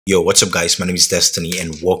Yo, what's up guys? My name is Destiny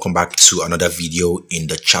and welcome back to another video in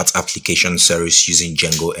the chat application series using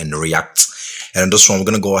Django and React. And in this one, we're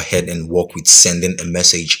going to go ahead and work with sending a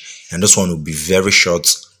message. And this one will be very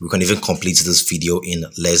short. We can even complete this video in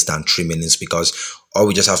less than 3 minutes because all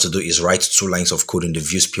we just have to do is write 2 lines of code in the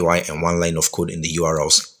views PY and 1 line of code in the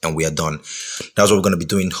URLs and we are done. That's what we're going to be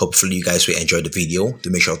doing. Hopefully you guys will enjoy the video. Do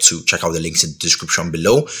make sure to check out the links in the description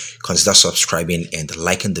below. Consider subscribing and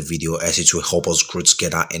liking the video as it will help us grow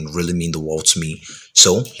together and really mean the world to me.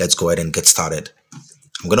 So let's go ahead and get started.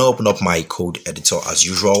 I'm going to open up my code editor as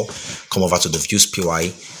usual, come over to the views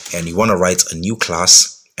PY, and you want to write a new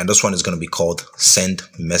class, and this one is going to be called send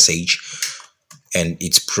message, and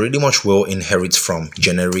it pretty much will inherit from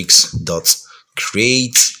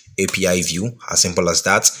generics.create API view, as simple as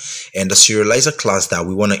that. And the serializer class that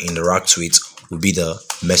we want to interact with will be the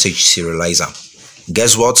message serializer.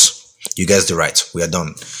 Guess what? You guessed it right. We are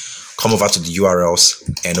done. Come over to the URLs,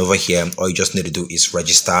 and over here all you just need to do is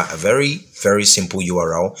register a very simple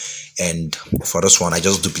URL. And for this one I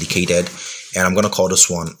just duplicated, and I'm going to call this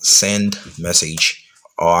one send message,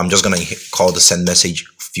 or I'm just going to call the send message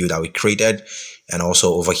view that we created. And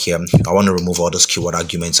also over here I want to remove all those keyword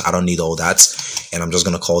arguments. I don't need all that, and I'm just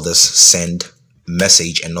going to call this send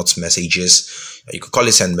message and not messages. You could call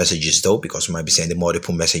it send messages though, because we might be sending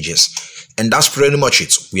multiple messages. And that's pretty much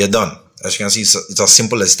it. We are done. As you can see, it's as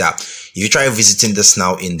simple as that. If you try visiting this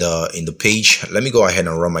now in the page, let me go ahead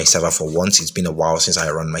and run my server for once. It's been a while since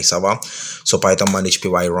I run my server. So Python manage py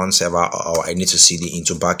run server, or I need to cd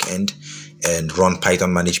into backend and run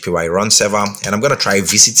Python manage py run server. And I'm gonna try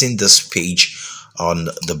visiting this page on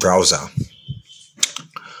the browser.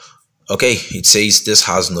 Okay, it says this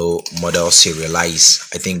has no model serialize.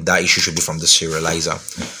 I think that issue should be from the serializer.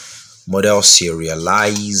 Model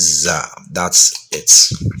serializer, that's it.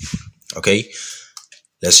 Okay,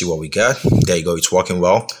 let's see what we got. There you go, it's working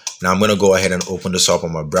well. Now I'm going to go ahead and open this up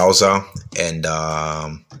on my browser, and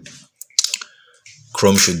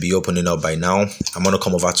Chrome should be opening up by now. I'm going to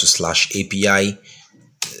come over to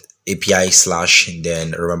 /API slash,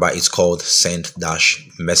 then remember it's called send dash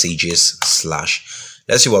messages slash.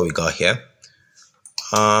 Let's see what we got here.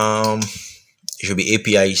 It should be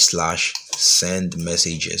API slash send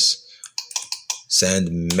messages.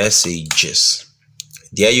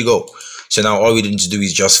 There you go. So now all we need to do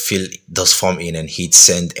is just fill this form in and hit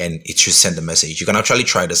send, and it should send the message. You can actually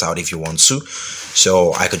try this out if you want to.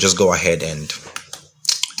 So I could just go ahead and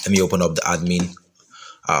let me open up the admin.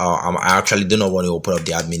 I actually do not want to open up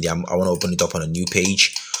the admin. I want to open it up on a new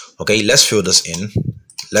page. Okay, let's fill this in.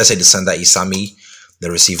 Let's say the sender is Sammy,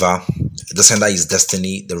 the receiver, the sender is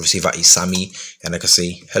Destiny, the receiver is Sammy, and I can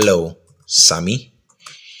say hello Sammy,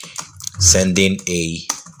 sending a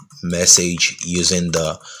message using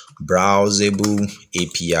the browsable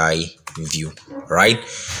API view, right?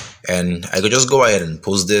 And I could just go ahead and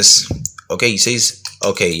post this. Okay, it says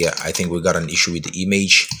okay, yeah, I think we got an issue with the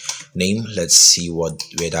image name. Let's see where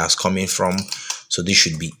that's coming from. So this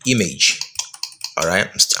should be image. All right,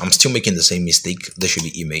 I'm still making the same mistake. This should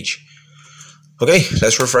be image. Okay,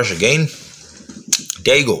 let's refresh again.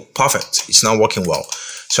 There you go, perfect. It's now working well.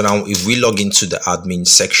 So now if we log into the admin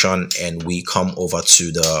section and we come over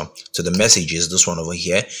to the messages, this one over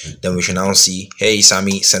here, then we should now see, hey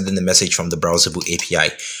Sammy, sending the message from the browsable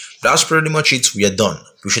API. That's pretty much it. We are done.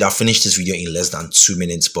 We should have finished this video in less than 2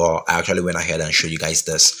 minutes, but I actually went ahead and showed you guys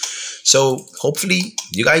this. So hopefully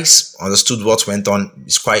you guys understood what went on.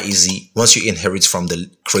 It's quite easy. Once you inherit from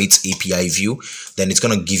the create API view, then it's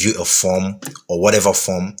going to give you a form or whatever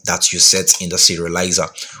form that you set in the serializer,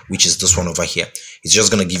 which is this one over here. It's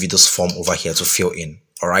just going to give you this form over here to fill in.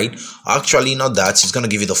 All right, actually not that, it's going to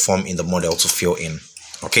give you the form in the model to fill in.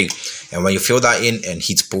 Okay, and when you fill that in and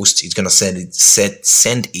hit post, it's going to send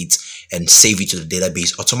it and save it to the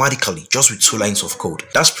database automatically, just with 2 lines of code.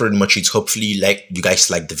 That's pretty much it. Hopefully you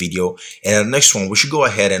guys like the video. And in the next one, we should go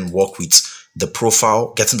ahead and work with the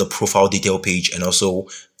profile, getting the profile detail page, and also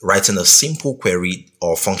writing a simple query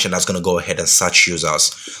or function that's going to go ahead and search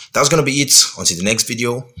users. That's going to be it. Until the next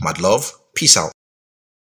video, mad love, peace out.